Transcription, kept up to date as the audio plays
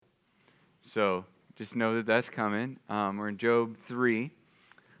So just know that that's coming. We're in Job 3.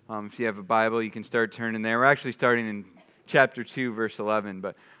 If you have a Bible, you can start turning there. We're actually starting in chapter 2, verse 11.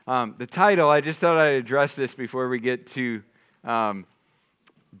 But the title, I just thought I'd address this before we get too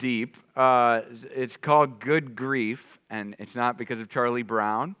deep. It's called Good Grief, and it's not because of Charlie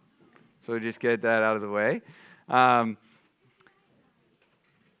Brown. So just get that out of the way.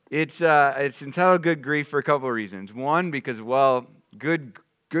 It's entitled Good Grief for a couple of reasons. One, because,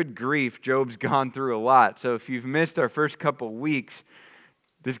 good grief, Job's gone through a lot. So if you've missed our first couple of weeks,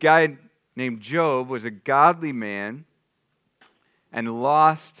 this guy named Job was a godly man and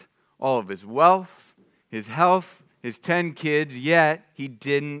lost all of his wealth, his health, his 10 kids, yet he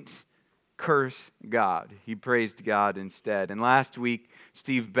didn't curse God. He praised God instead. And last week,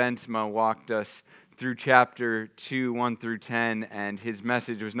 Steve Bensma walked us through chapter 2, 1 through 10, and his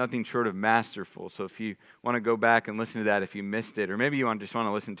message was nothing short of masterful. So if you want to go back and listen to that if you missed it, or maybe you just want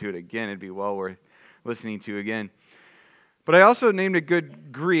to listen to it again, it'd be well worth listening to again. But I also named it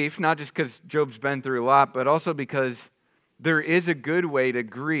Good Grief, not just because Job's been through a lot, but also because there is a good way to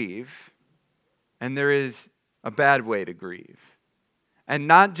grieve, and there is a bad way to grieve. And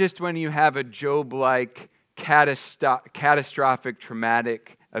not just when you have a Job-like catastrophic,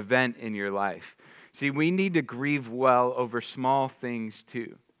 traumatic event in your life. See, we need to grieve well over small things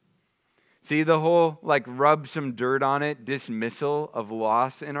too. See, the whole rub some dirt on it dismissal of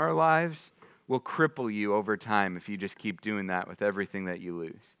loss in our lives will cripple you over time if you just keep doing that with everything that you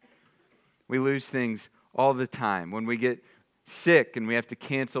lose. We lose things all the time. When we get sick and we have to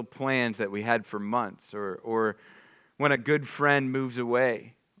cancel plans that we had for months, or when a good friend moves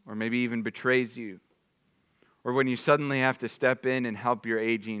away, or maybe even betrays you, or when you suddenly have to step in and help your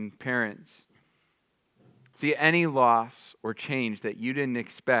aging parents. See, any loss or change that you didn't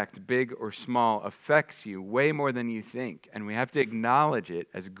expect, big or small, affects you way more than you think, and we have to acknowledge it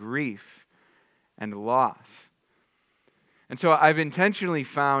as grief and loss. And so I've intentionally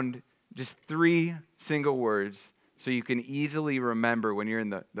found just 3 single words so you can easily remember when you're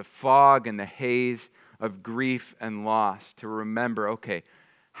in the fog and the haze of grief and loss, to remember, okay,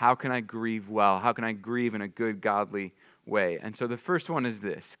 how can I grieve well? How can I grieve in a good, godly way? And so the first one is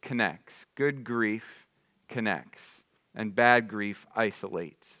this: connects. Good grief connects, and bad grief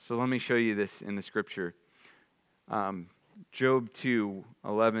isolates. So let me show you this in the scripture. Job 2,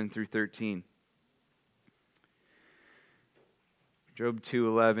 11 through 13. Job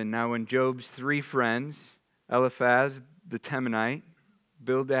 2:11. Now when Job's 3 friends, Eliphaz the Temanite,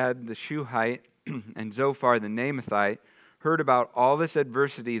 Bildad the Shuhite, and Zophar the Naamathite, heard about all this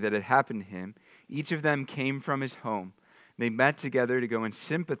adversity that had happened to him, each of them came from his home. They met together to go and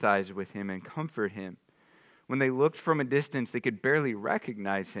sympathize with him and comfort him. When they looked from a distance, they could barely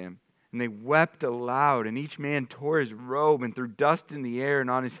recognize him, and they wept aloud, and each man tore his robe and threw dust in the air and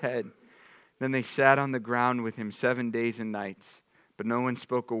on his head. Then they sat on the ground with him 7 days and nights, but no one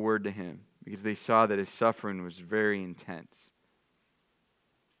spoke a word to him, because they saw that his suffering was very intense.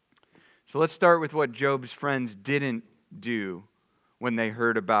 So let's start with what Job's friends didn't do when they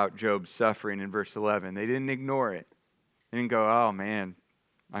heard about Job's suffering in verse 11. They didn't ignore it. They didn't go, oh man,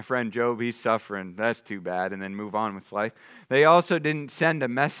 my friend Job, he's suffering. That's too bad, and then move on with life. They also didn't send a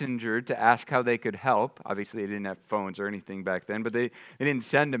messenger to ask how they could help. Obviously, they didn't have phones or anything back then, but they didn't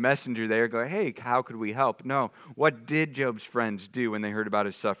send a messenger there go, hey, how could we help? No. What did Job's friends do when they heard about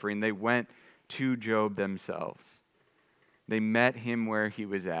his suffering? They went to Job themselves. They met him where he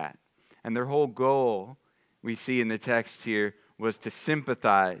was at. And their whole goal, we see in the text here, was to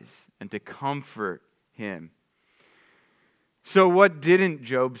sympathize and to comfort him. So what didn't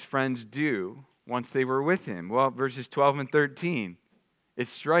Job's friends do once they were with him? Well, verses 12 and 13, it's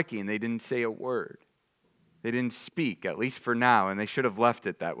striking. They didn't say a word. They didn't speak, at least for now, and they should have left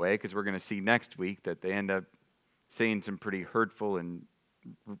it that way, because we're going to see next week that they end up saying some pretty hurtful and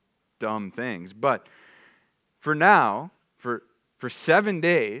dumb things. But for now, for 7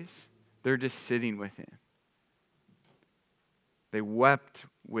 days, they're just sitting with him. They wept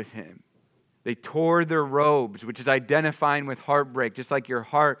with him. They tore their robes, which is identifying with heartbreak, just like your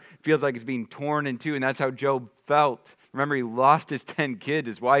heart feels like it's being torn in two, and that's how Job felt. Remember, he lost his 10 kids.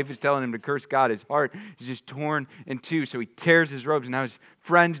 His wife is telling him to curse God. His heart is just torn in two, so he tears his robes, and now his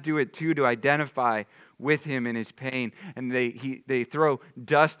friends do it too to identify with him in his pain, and they throw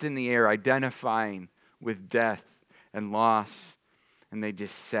dust in the air, identifying with death and loss, and they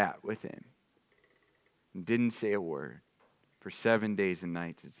just sat with him and didn't say a word for 7 days and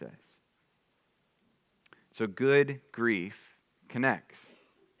nights, it says. So good grief connects.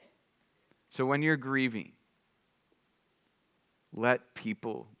 So when you're grieving, let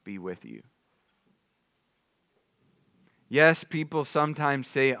people be with you. Yes, people sometimes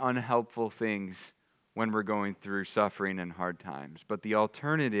say unhelpful things when we're going through suffering and hard times, but the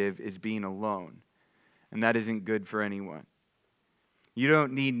alternative is being alone, and that isn't good for anyone. You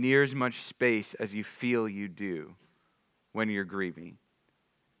don't need near as much space as you feel you do when you're grieving.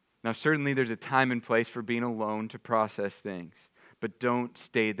 Now, certainly there's a time and place for being alone to process things, but don't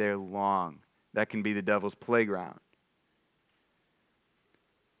stay there long. That can be the devil's playground.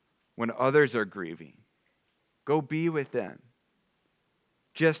 When others are grieving, go be with them.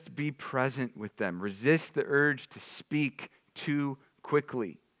 Just be present with them. Resist the urge to speak too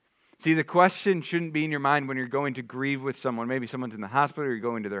quickly. See, the question shouldn't be in your mind when you're going to grieve with someone. Maybe someone's in the hospital or you're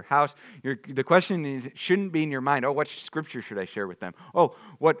going to their house. The question shouldn't be in your mind, oh, what scripture should I share with them? Oh,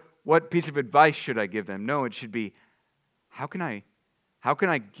 what piece of advice should I give them? No, it should be, how can I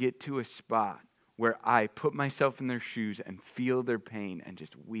get to a spot where I put myself in their shoes and feel their pain and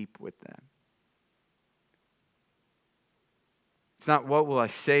just weep with them? It's not what will I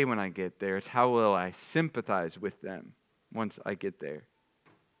say when I get there. It's how will I sympathize with them once I get there.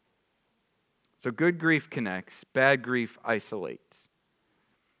 So good grief connects, bad grief isolates.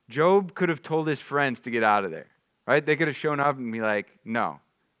 Job could have told his friends to get out of there, right? They could have shown up and be like, no,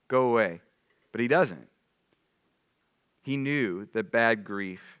 go away. But he doesn't. He knew that bad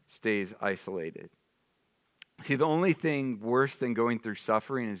grief stays isolated. See, the only thing worse than going through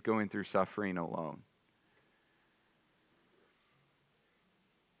suffering is going through suffering alone.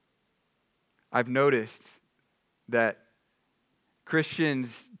 I've noticed that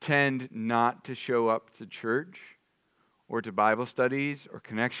Christians tend not to show up to church or to Bible studies or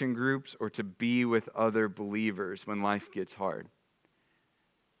connection groups or to be with other believers when life gets hard.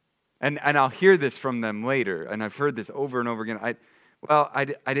 And I'll hear this from them later, and I've heard this over and over again. I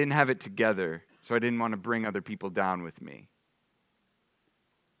didn't have it together, so I didn't want to bring other people down with me.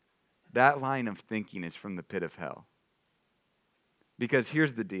 That line of thinking is from the pit of hell. Because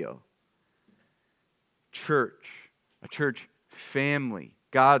here's the deal. A church family,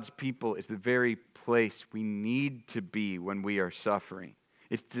 God's people is the very place we need to be when we are suffering.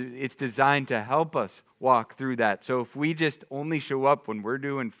 It's designed to help us walk through that. So if we just only show up when we're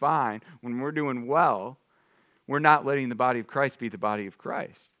doing fine, when we're doing well, we're not letting the body of Christ be the body of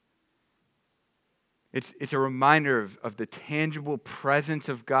Christ. It's a reminder of the tangible presence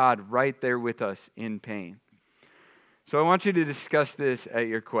of God right there with us in pain. So I want you to discuss this at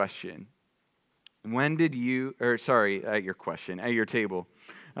your question. At your table.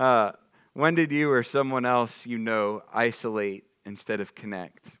 When did you or someone else you know isolate instead of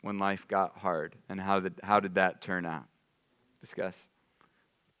connect when life got hard? And how did that turn out? Discuss.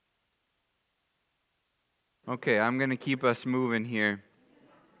 Okay, I'm going to keep us moving here.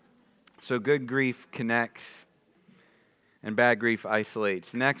 So good grief connects and bad grief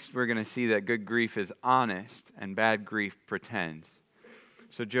isolates. Next, we're going to see that good grief is honest and bad grief pretends.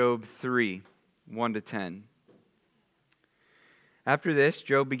 So Job 3, 1-10. After this,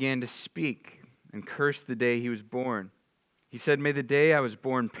 Job began to speak and curse the day he was born. He said, "May the day I was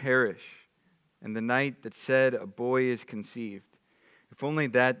born perish, and the night that said a boy is conceived. If only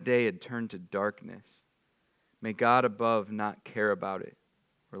that day had turned to darkness. May God above not care about it,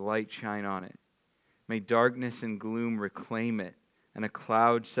 or light shine on it. May darkness and gloom reclaim it, and a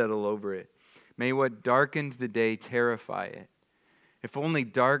cloud settle over it. May what darkens the day terrify it. If only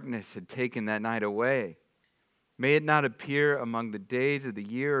darkness had taken that night away. May it not appear among the days of the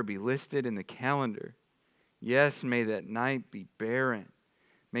year or be listed in the calendar. Yes, may that night be barren.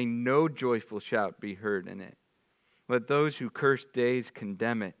 May no joyful shout be heard in it. Let those who curse days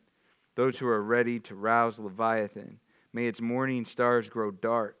condemn it, those who are ready to rouse Leviathan. May its morning stars grow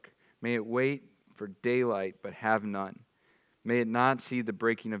dark. May it wait for daylight but have none. May it not see the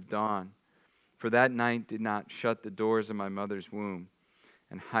breaking of dawn. For that night did not shut the doors of my mother's womb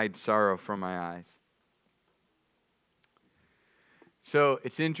and hide sorrow from my eyes." So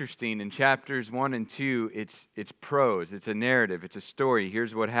it's interesting. In chapters 1 and 2, it's prose. It's a narrative. It's a story.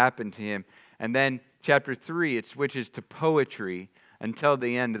 Here's what happened to him. And then chapter 3, it switches to poetry until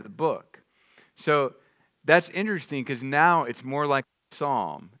the end of the book. So that's interesting because now it's more like a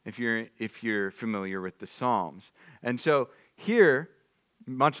psalm, if you're familiar with the Psalms. And so here,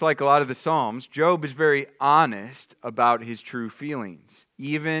 much like a lot of the Psalms, Job is very honest about his true feelings,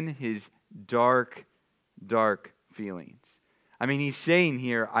 even his dark, dark feelings. I mean, he's saying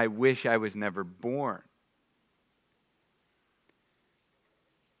here, I wish I was never born.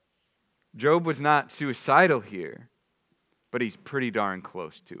 Job was not suicidal here, but he's pretty darn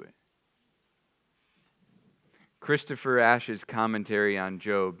close to it. Christopher Ash's commentary on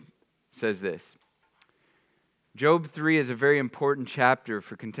Job says this: Job 3 is a very important chapter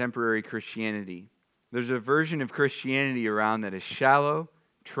for contemporary Christianity. There's a version of Christianity around that is shallow,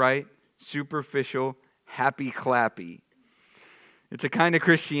 trite, superficial, happy-clappy. It's a kind of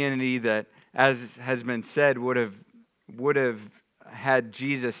Christianity that, as has been said, would have had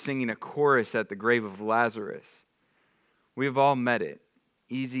Jesus singing a chorus at the grave of Lazarus. We have all met it.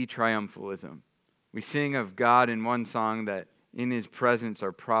 Easy triumphalism. We sing of God in one song that in his presence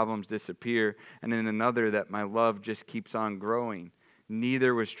our problems disappear, and in another that my love just keeps on growing.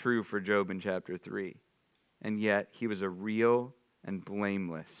 Neither was true for Job in chapter 3. And yet he was a real and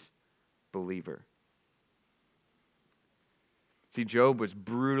blameless believer. See, Job was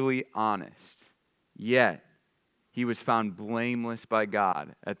brutally honest, yet he was found blameless by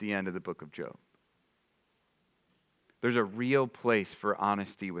God at the end of the book of Job. There's a real place for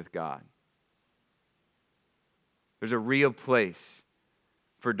honesty with God. There's a real place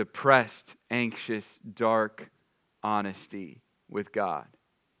for depressed, anxious, dark honesty with God.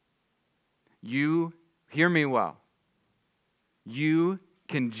 You, hear me well, you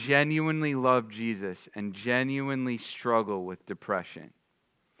can genuinely love Jesus and genuinely struggle with depression.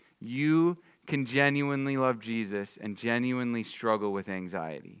 You can genuinely love Jesus and genuinely struggle with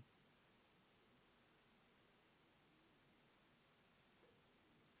anxiety.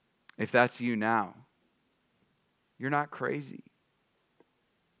 If that's you now, you're not crazy.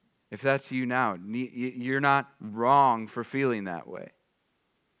 If that's you now, you're not wrong for feeling that way.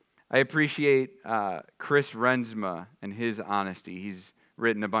 I appreciate Chris Rensma and his honesty. He's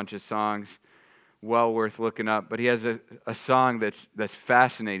written a bunch of songs, well worth looking up, but he has a song that's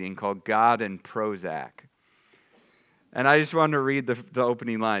fascinating called God and Prozac. And I just wanted to read the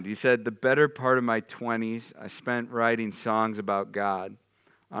opening line. He said, "The better part of my 20s, I spent writing songs about God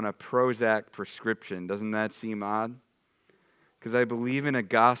on a Prozac prescription." Doesn't that seem odd? Because I believe in a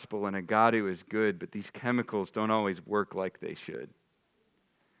gospel and a God who is good, but these chemicals don't always work like they should.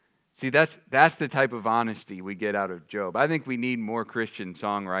 See, that's the type of honesty we get out of Job. I think we need more Christian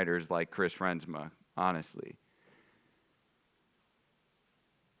songwriters like Chris Rensma, honestly.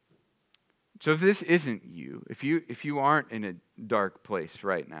 So if this isn't you, if you aren't in a dark place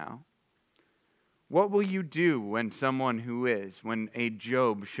right now, what will you do when someone who is, when a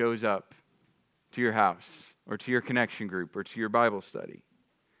Job shows up to your house or to your connection group or to your Bible study?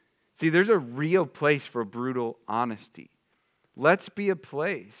 See, there's a real place for brutal honesty. Let's be a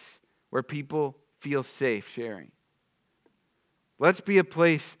place where people feel safe sharing. Let's be a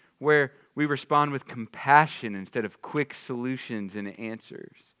place where we respond with compassion instead of quick solutions and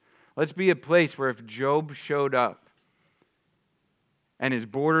answers. Let's be a place where if Job showed up and is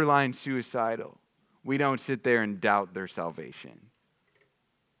borderline suicidal, we don't sit there and doubt their salvation.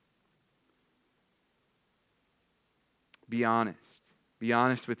 Be honest. Be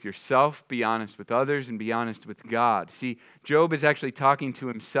honest with yourself, be honest with others, and be honest with God. See, Job is actually talking to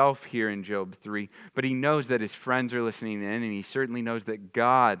himself here in Job 3, but he knows that his friends are listening in, and he certainly knows that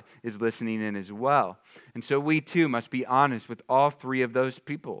God is listening in as well. And so we too must be honest with all three of those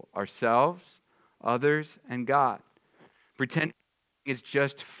people, ourselves, others, and God. Pretending is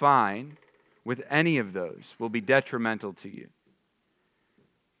just fine with any of those will be detrimental to you.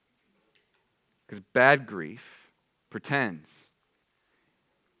 Because bad grief pretends.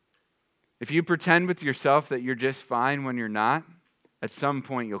 If you pretend with yourself that you're just fine when you're not, at some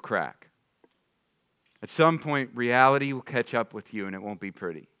point you'll crack. At some point, reality will catch up with you and it won't be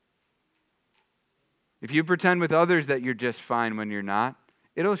pretty. If you pretend with others that you're just fine when you're not,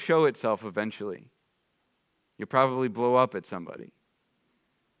 it'll show itself eventually. You'll probably blow up at somebody.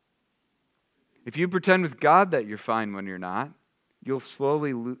 If you pretend with God that you're fine when you're not, you'll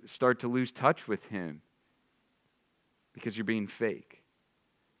slowly start to lose touch with Him because you're being fake.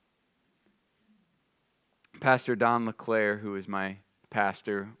 Pastor Don LeClaire, who was my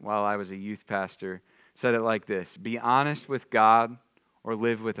pastor while I was a youth pastor, said it like this: be honest with God or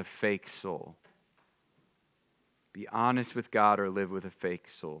live with a fake soul. Be honest with God or live with a fake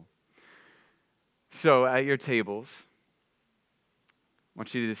soul. So at your tables, I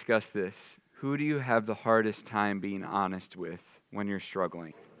want you to discuss this. Who do you have the hardest time being honest with when you're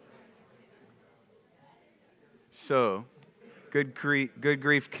struggling? So, good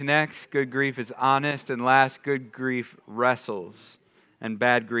grief connects, good grief is honest, and last, good grief wrestles, and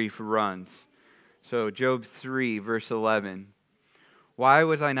bad grief runs. So Job 3, verse 11. Why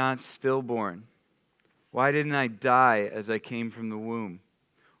was I not stillborn? Why didn't I die as I came from the womb?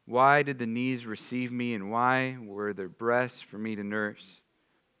 Why did the knees receive me, and why were there breasts for me to nurse?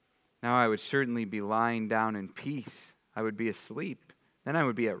 Now I would certainly be lying down in peace. I would be asleep. Then I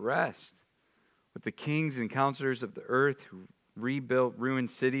would be at rest. With the kings and counselors of the earth who rebuilt ruined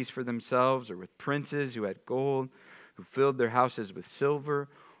cities for themselves, or with princes who had gold, who filled their houses with silver,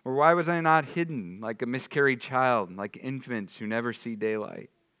 Or why was I not hidden like a miscarried child, like infants who never see daylight?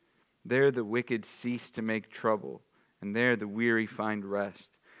 There the wicked cease to make trouble, and there the weary find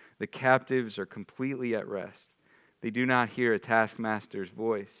rest. The captives are completely at rest. They do not hear a taskmaster's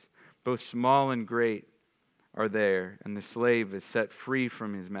voice. Both small and great are there, and the slave is set free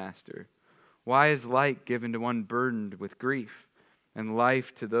from his master. Why is light given to one burdened with grief, and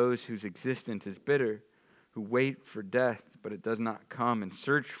life to those whose existence is bitter, who wait for death, but it does not come, and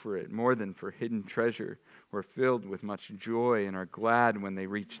search for it more than for hidden treasure, who are filled with much joy and are glad when they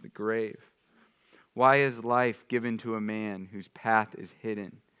reach the grave? Why is life given to a man whose path is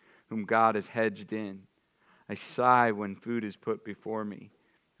hidden, whom God has hedged in? I sigh when food is put before me,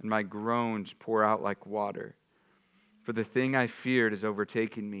 and my groans pour out like water. For the thing I feared has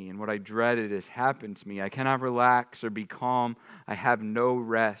overtaken me, and what I dreaded has happened to me. I cannot relax or be calm. I have no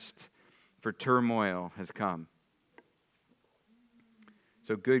rest, for turmoil has come.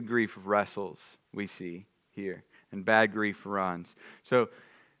 So good grief wrestles, we see here, and bad grief runs. So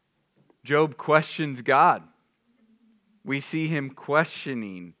Job questions God. We see him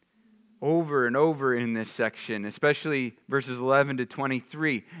questioning over and over in this section, especially verses 11 to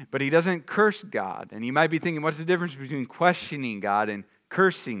 23. But he doesn't curse God. And you might be thinking, what's the difference between questioning God and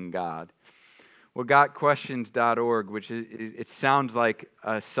cursing God? Well, gotquestions.org, which it sounds like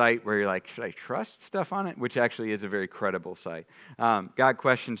a site where you're like, should I trust stuff on it? Which actually is a very credible site.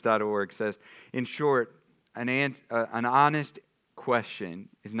 Gotquestions.org says, in short, an honest question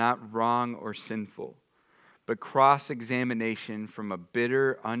is not wrong or sinful, but cross-examination from a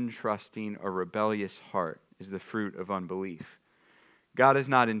bitter, untrusting, or rebellious heart is the fruit of unbelief. God is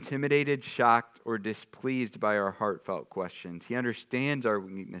not intimidated, shocked, or displeased by our heartfelt questions. He understands our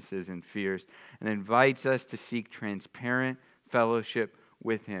weaknesses and fears and invites us to seek transparent fellowship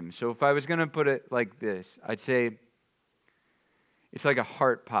with him. So if I was going to put it like this, I'd say it's like a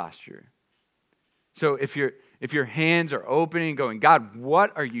heart posture. So if your hands are open and going, God,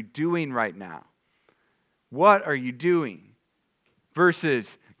 what are you doing right now? What are you doing?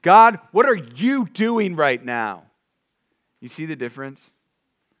 Versus, God, what are you doing right now? You see the difference?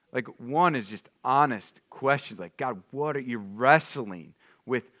 Like one is just honest questions. Like, God, what are you wrestling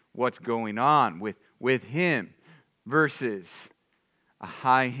with what's going on with him? Versus a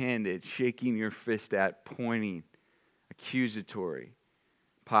high-handed, shaking your fist at, pointing, accusatory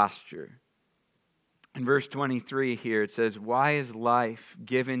posture. In verse 23 here, it says, why is life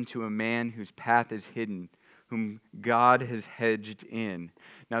given to a man whose path is hidden, whom God has hedged in?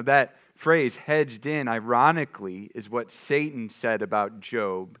 Now that phrase, hedged in, ironically, is what Satan said about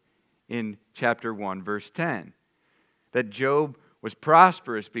Job in chapter 1, verse 10. That Job was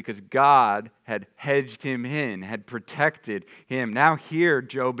prosperous because God had hedged him in, had protected him. Now here,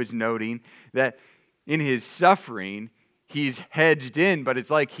 Job is noting that in his suffering, he's hedged in, but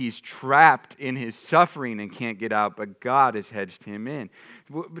it's like he's trapped in his suffering and can't get out, but God has hedged him in.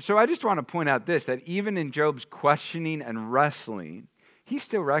 So I just want to point out this, that even in Job's questioning and wrestling, he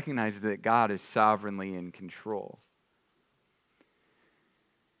still recognizes that God is sovereignly in control.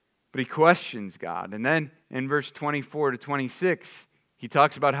 But he questions God. And then in verse 24 to 26, he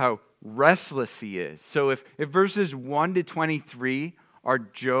talks about how restless he is. So if verses 1 to 23 are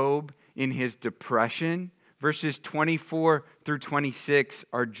Job in his depression, verses 24 through 26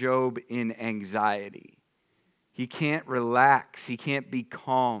 are Job in anxiety. He can't relax. He can't be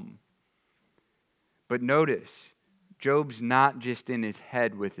calm. But notice, Job's not just in his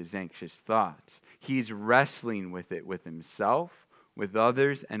head with his anxious thoughts. He's wrestling with it with himself, with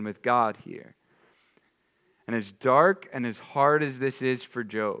others, and with God here. And as dark and as hard as this is for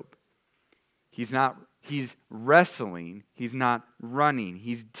Job, he's wrestling, he's not running.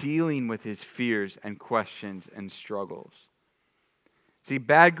 He's dealing with his fears and questions and struggles. See,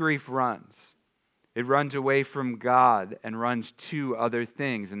 bad grief runs. It runs away from God and runs to other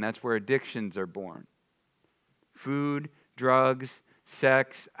things, and that's where addictions are born. Food, drugs,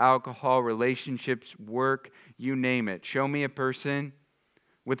 sex, alcohol, relationships, work, you name it. Show me a person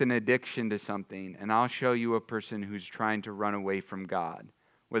with an addiction to something, and I'll show you a person who's trying to run away from God,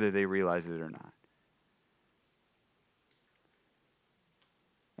 whether they realize it or not.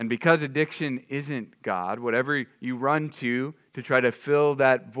 And because addiction isn't God, whatever you run to try to fill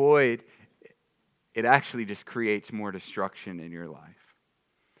that void, it actually just creates more destruction in your life.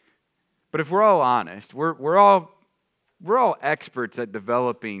 But if we're all honest, we're all experts at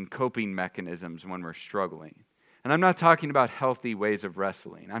developing coping mechanisms when we're struggling. And I'm not talking about healthy ways of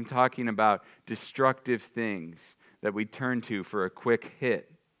wrestling. I'm talking about destructive things that we turn to for a quick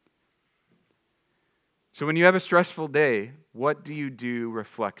hit. So when you have a stressful day, what do you do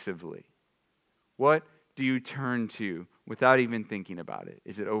reflexively? What do you turn to without even thinking about it?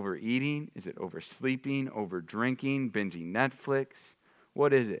 Is it overeating? Is it oversleeping, over drinking, binging Netflix?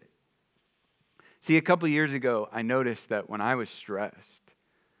 What is it? See, a couple years ago, I noticed that when I was stressed,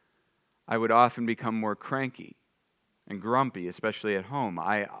 I would often become more cranky and grumpy, especially at home.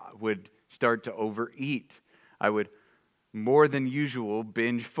 I would start to overeat. I would, more than usual,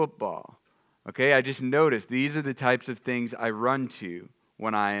 binge football. Okay, I just noticed these are the types of things I run to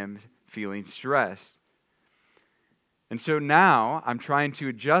when I am feeling stressed. And so now I'm trying to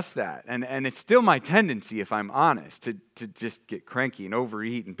adjust that. And it's still my tendency, if I'm honest, to just get cranky and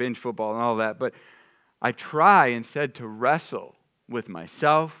overeat and binge football and all that. But I try instead to wrestle with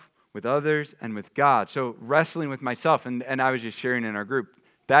myself, with others, and with God. So wrestling with myself, and I was just sharing in our group,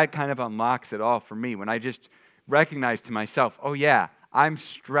 that kind of unlocks it all for me. When I just recognize to myself, oh yeah, I'm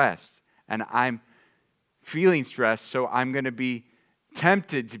stressed and I'm feeling stressed, so I'm going to be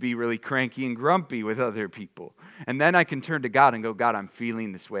tempted to be really cranky and grumpy with other people. And then I can turn to God and go, God, I'm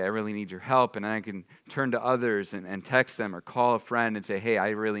feeling this way. I really need your help. And I can turn to others and text them or call a friend and say, hey, I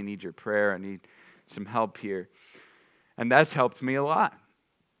really need your prayer. I need some help here. And that's helped me a lot.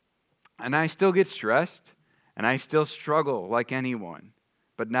 And I still get stressed and I still struggle like anyone.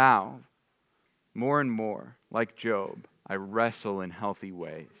 But now, more and more, like Job, I wrestle in healthy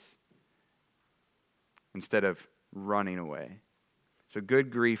ways instead of running away. So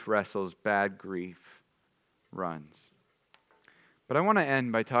good grief wrestles, bad grief runs. But I want to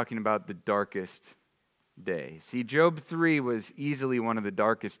end by talking about the darkest day. See, Job 3 was easily one of the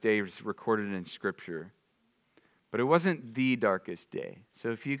darkest days recorded in Scripture. But it wasn't the darkest day.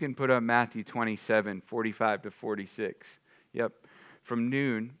 So if you can put up Matthew 27:45 to 46. Yep. From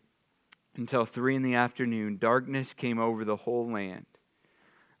noon until 3 in the afternoon, darkness came over the whole land.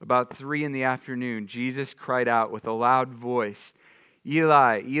 About 3 in the afternoon, Jesus cried out with a loud voice,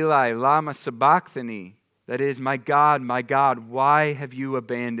 Eli, Eli, lama sabachthani. That is, my God, why have you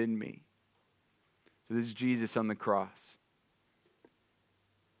abandoned me? So this is Jesus on the cross.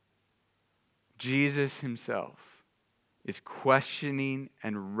 Jesus himself is questioning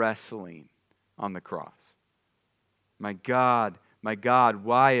and wrestling on the cross. My God,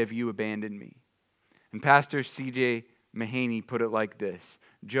 why have you abandoned me? And Pastor C.J. Mahaney put it like this: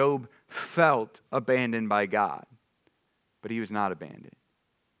 Job felt abandoned by God, but he was not abandoned.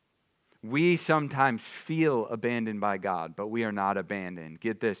 We sometimes feel abandoned by God, but we are not abandoned.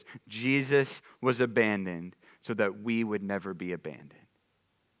 Get this, Jesus was abandoned so that we would never be abandoned.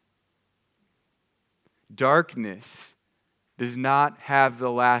 Darkness does not have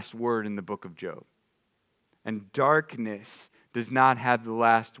the last word in the book of Job. And darkness does not have the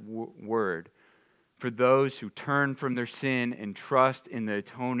last word for those who turn from their sin and trust in the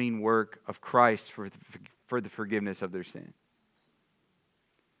atoning work of Christ for the forgiveness of their sin.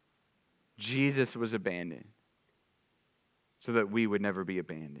 Jesus was abandoned so that we would never be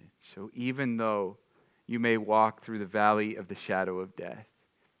abandoned. So even though you may walk through the valley of the shadow of death,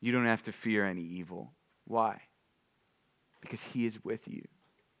 you don't have to fear any evil. Why? Because he is with you.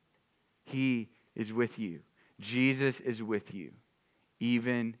 He is with you. Jesus is with you,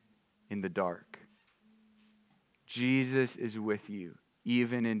 even in the dark. Jesus is with you,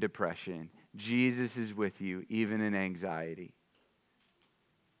 even in depression. Jesus is with you, even in anxiety.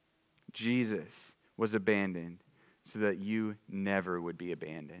 Jesus was abandoned so that you never would be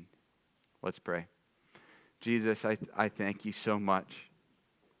abandoned. Let's pray. Jesus, I thank you so much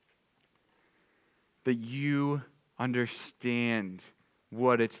that you understand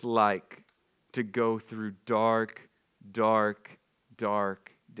what it's like to go through dark, dark,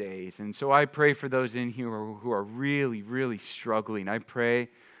 dark days. And so I pray for those in here who are really, really struggling. I pray,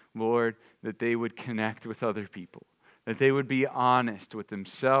 Lord, that they would connect with other people, that they would be honest with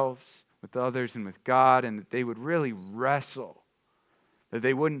themselves, with others, and with God, and that they would really wrestle, that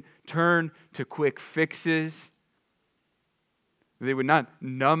they wouldn't turn to quick fixes, that they would not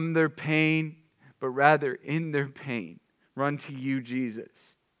numb their pain, but rather in their pain, run to you,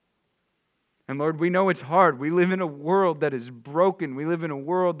 Jesus. And Lord, we know it's hard. We live in a world that is broken. We live in a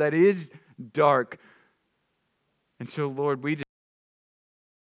world that is dark. And so, Lord, we just